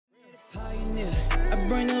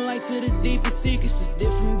to the deepest secrets of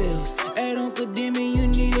different bills. Hey, don't condemn me, you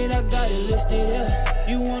need it, I got it listed here.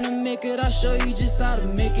 You wanna make it, I'll show you just how to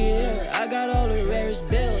make it here. I got all the rarest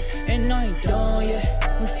bills, and I ain't done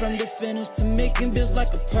yet. Went from defenders to making bills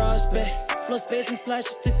like a prospect. Flow space and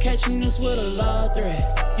slashes to catching us with a lot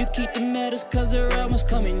threat. You keep the medals cause the right one's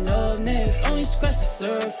coming up next. Only scratch the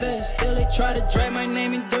surface. Still they try to drag my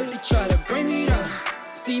name in dirt, they try to bring me down.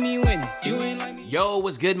 See me winning, you ain't like me. Yo,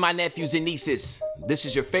 what's good, my nephews and nieces? This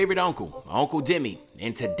is your favorite uncle, Uncle Demi,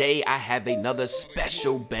 and today I have another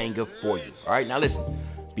special banger for you. All right, now listen,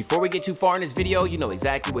 before we get too far in this video, you know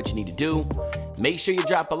exactly what you need to do. Make sure you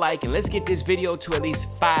drop a like and let's get this video to at least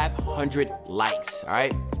 500 likes, all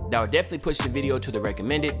right? That will definitely push the video to the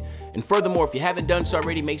recommended. And furthermore, if you haven't done so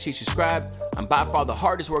already, make sure you subscribe. I'm by far the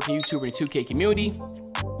hardest working YouTuber in the 2K community.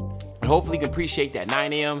 And hopefully you can appreciate that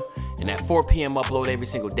 9 a.m. and that 4 p.m. upload every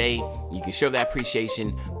single day. You can show that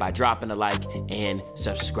appreciation by dropping a like and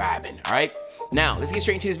subscribing, all right? Now, let's get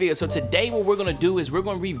straight into this video. So today what we're gonna do is we're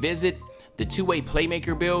gonna revisit the two-way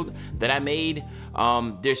Playmaker build that I made.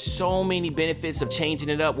 There's so many benefits of changing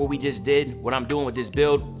it up what we just did, what I'm doing with this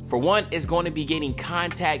build. For one, it's going to be getting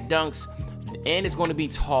contact dunks and it's going to be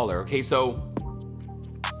taller, okay? So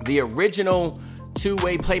the original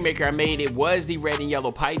two-way Playmaker I made, it was the red and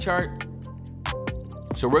yellow pie chart.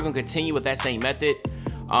 So we're gonna continue with that same method.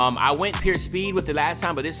 I went pure speed with the last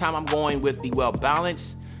time, but this time I'm going with the well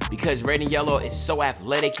balanced because red and yellow is so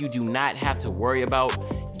athletic. You do not have to worry about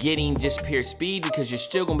getting just pure speed because you're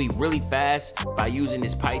still gonna be really fast by using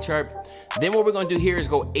this pie chart. Then what we're gonna do here is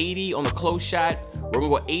go 80 on the close shot. We're gonna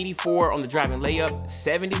go 84 on the driving layup,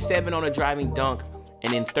 77 on the driving dunk,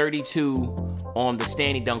 and then 32 on the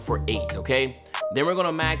standing dunk for 8, okay? Then we're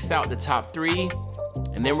gonna max out the top 3,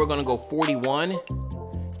 and then we're gonna go 41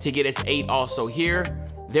 to get us 8 also here.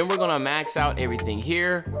 Then we're gonna max out everything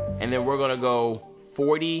here, and then we're gonna go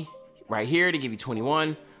 40 right here to give you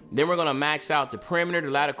 21. Then we're gonna max out the perimeter, the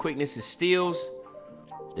lateral quickness, the steals,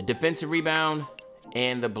 the defensive rebound,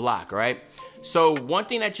 and the block, all right? So one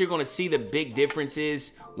thing that you're gonna see the big difference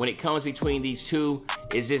is when it comes between these two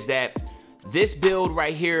is that this build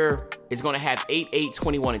right here is gonna have 8, 8,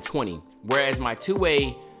 21, and 20. Whereas my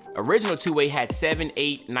two-way, original two-way had 7,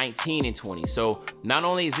 8, 19, and 20. So not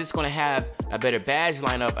only is this gonna have a better badge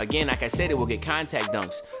lineup, again, like I said, it will get contact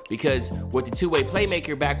dunks because with the two-way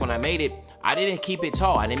Playmaker back when I made it, I didn't keep it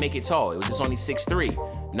tall. I didn't make it tall. It was just only 6'3".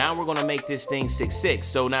 Now we're gonna make this thing 6'6".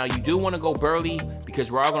 So now you do wanna go burly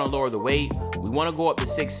because we're all gonna lower the weight. We wanna go up to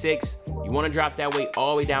 6'6". You wanna drop that weight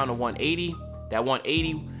all the way down to 180, that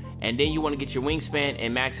 180, and then you wanna get your wingspan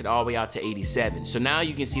and max it all the way out to 87. So now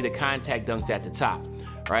you can see the contact dunks at the top,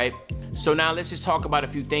 right? So now let's just talk about a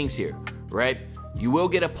few things here, right? You will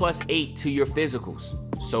get a +8 to your physicals.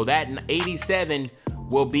 So that 87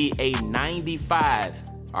 will be a 95.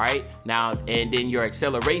 All right, now, and then your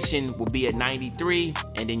acceleration will be a 93,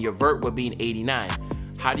 and then your vert will be an 89.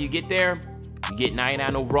 How do you get there? You get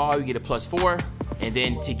 99 overall, you get a +4, and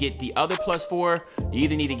then to get the other +4, you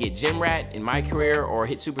either need to get Gym Rat in my career or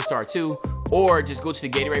hit Superstar 2, or just go to the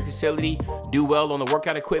Gatorade facility, do well on the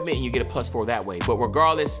workout equipment, and you get a +4 that way. But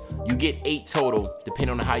regardless, you get 8 total,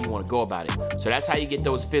 depending on how you want to go about it. So that's how you get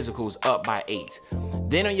those physicals up by 8.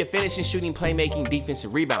 Then on your finishing, shooting, playmaking,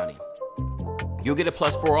 defensive, rebounding, you'll get a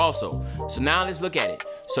 +4 also. So now let's look at it.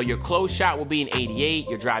 So your close shot will be an 88,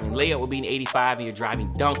 your driving layup will be an 85, and your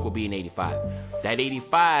driving dunk will be an 85. That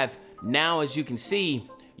 85, now as you can see,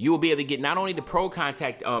 you will be able to get not only the pro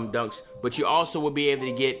contact dunks, but you also will be able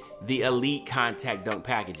to get the elite contact dunk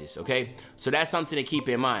packages, okay? So that's something to keep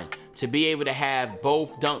in mind. To be able to have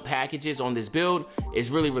both dunk packages on this build is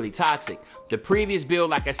really, really toxic. The previous build,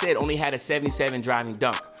 like I said, only had a 77 driving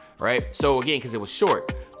dunk, right? So again, because it was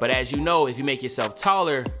short. But as you know, if you make yourself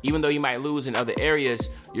taller, even though you might lose in other areas,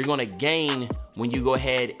 you're gonna gain when you go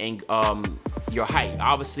ahead and your height.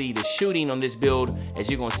 Obviously, the shooting on this build, as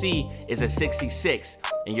you're gonna see, is a 66,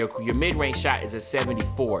 and your mid-range shot is a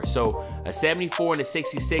 74. So a 74 and a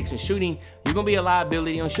 66 in shooting, you're gonna be a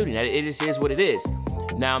liability on shooting. It just is what it is.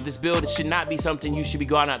 Now, this build should not be something you should be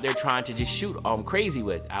going out there trying to just shoot crazy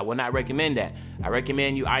with. I would not recommend that. I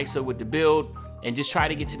recommend you ISO with the build and just try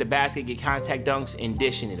to get to the basket, get contact dunks, and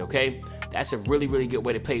dishing it, okay? That's a really, really good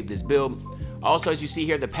way to play with this build. Also, as you see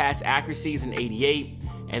here, the pass accuracy is an 88,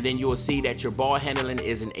 and then you will see that your ball handling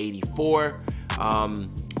is an 84.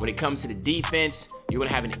 When it comes to the defense, you're gonna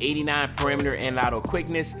have an 89 perimeter and lateral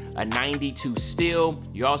quickness, a 92 steal.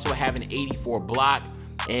 You also have an 84 block,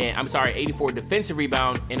 and 84 defensive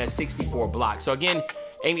rebound, and a 64 block. So again,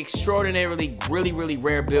 an extraordinarily, really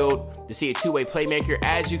rare build to see a two-way playmaker.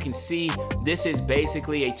 As you can see, this is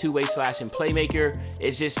basically a two-way slashing playmaker.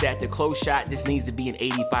 It's just that the close shot, this needs to be an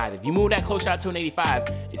 85. If you move that close shot to an 85,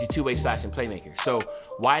 it's a two-way slashing playmaker. So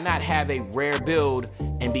why not have a rare build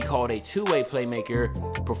and be called a two-way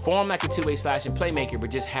playmaker, perform like a two-way slashing playmaker,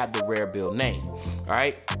 but just have the rare build name, all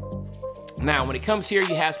right? Now, when it comes here,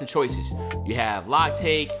 you have some choices. You have lock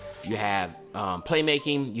take, you have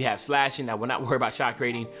playmaking, you have slashing. Now, we're not worried about shot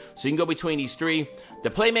creating, so you can go between these three. The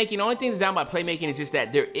playmaking, the only thing that's down about playmaking is just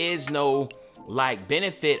that there is no like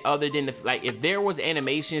benefit other than the, like if there was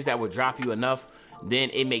animations that would drop you enough, then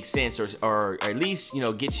it makes sense, or at least, you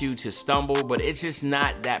know, get you to stumble, but it's just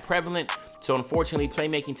not that prevalent. So unfortunately,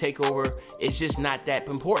 playmaking takeover is just not that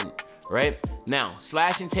important, right? Now,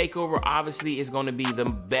 slash and takeover obviously is going to be the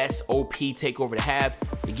best OP takeover to have.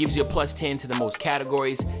 It gives you a plus 10 to the most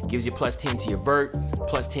categories, gives you plus 10 to your vert,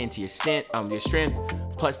 plus 10 to your strength,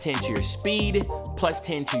 plus 10 to your speed, plus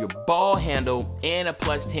 10 to your ball handle, and a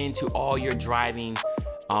plus 10 to all your driving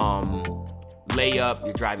layup,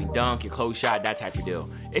 your driving dunk, your close shot, that type of deal.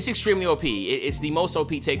 It's extremely OP. It's the most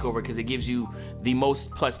OP takeover because it gives you the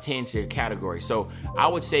most plus 10 to your category. So I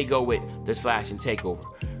would say go with the slash and takeover,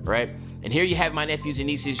 right? And here you have my nephews and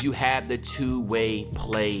nieces. You have the two-way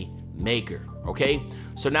playmaker, okay?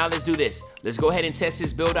 So now let's do this. Let's go ahead and test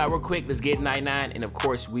this build out real quick. Let's get 99, and of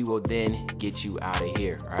course we will then get you out of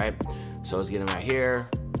here, all right? So let's get them right here.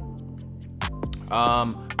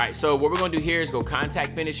 All right, so what we're gonna do here is go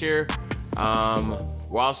contact finisher.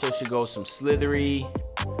 We also should go some slithery,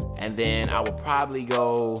 and then I will probably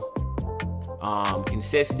go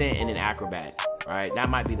consistent and then acrobat. All right, that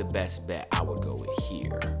might be the best bet I would go with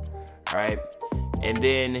here. All right, and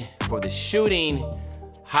then for the shooting,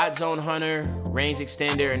 hot zone hunter, range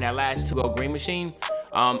extender, and that last two go green machine.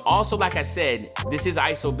 Also, like I said, this is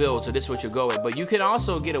ISO build, so this is what you'll go with, but you can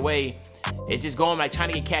also get away and just going like trying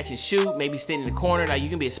to get catch and shoot, maybe standing in the corner. Like you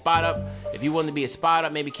can be a spot up. If you want to be a spot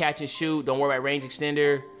up, maybe catch and shoot. Don't worry about range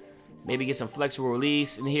extender. Maybe get some flexible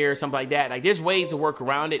release in here, something like that. Like there's ways to work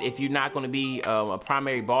around it if you're not going to be a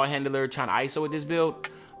primary ball handler trying to ISO with this build.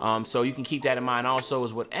 So you can keep that in mind also,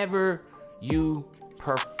 is whatever you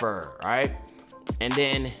prefer, all right? And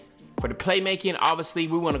then for the playmaking, obviously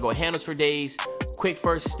we want to go handles for days, quick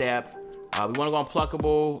first step. We want to go on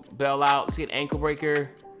pluckable, bail out. Let's get ankle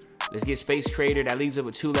breaker. Let's get space creator. That leaves it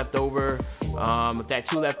with 2 left over. If that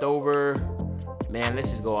 2 left over, man, let's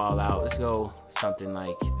just go all out. Let's go something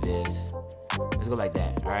like this. Let's go like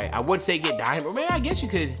that, all right? I would say get diamond. Man, I guess you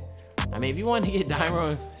could. I mean, if you wanted to get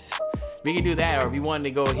diamond, we can do that. Or if you wanted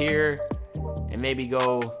to go here and maybe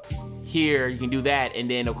go here, you can do that. And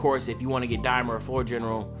then, of course, if you want to get diamond or floor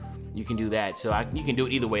general, you can do that. So you can do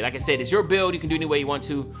it either way. Like I said, it's your build. You can do it any way you want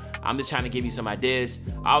to. I'm just trying to give you some ideas.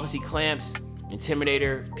 Obviously, clamps,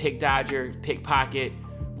 intimidator, pick dodger, pickpocket,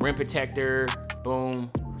 rim protector, boom,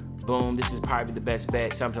 boom. This is probably the best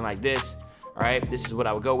bet, something like this. All right, this is what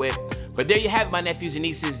I would go with. But there you have it, my nephews and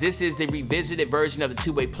nieces. This is the revisited version of the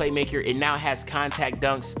two-way playmaker. It now has contact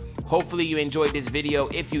dunks. Hopefully you enjoyed this video.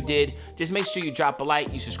 If you did, just make sure you drop a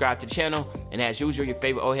like, you subscribe to the channel, and as usual, your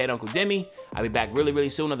favorite old head Uncle Demi. I'll be back really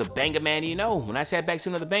soon on the banger, man. You know, when I said back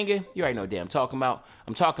soon on the banger, you already know what I'm talking about.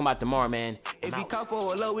 I'm talking about tomorrow, man. If he caught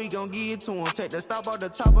for a low, we gon' give it to him. Take the stop off the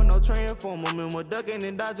top of no transformer. Remember ducking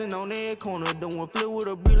and dodging on that corner. Doing flip with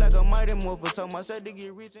a breeze like a mighty morpher. Told myself to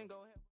get rich and go.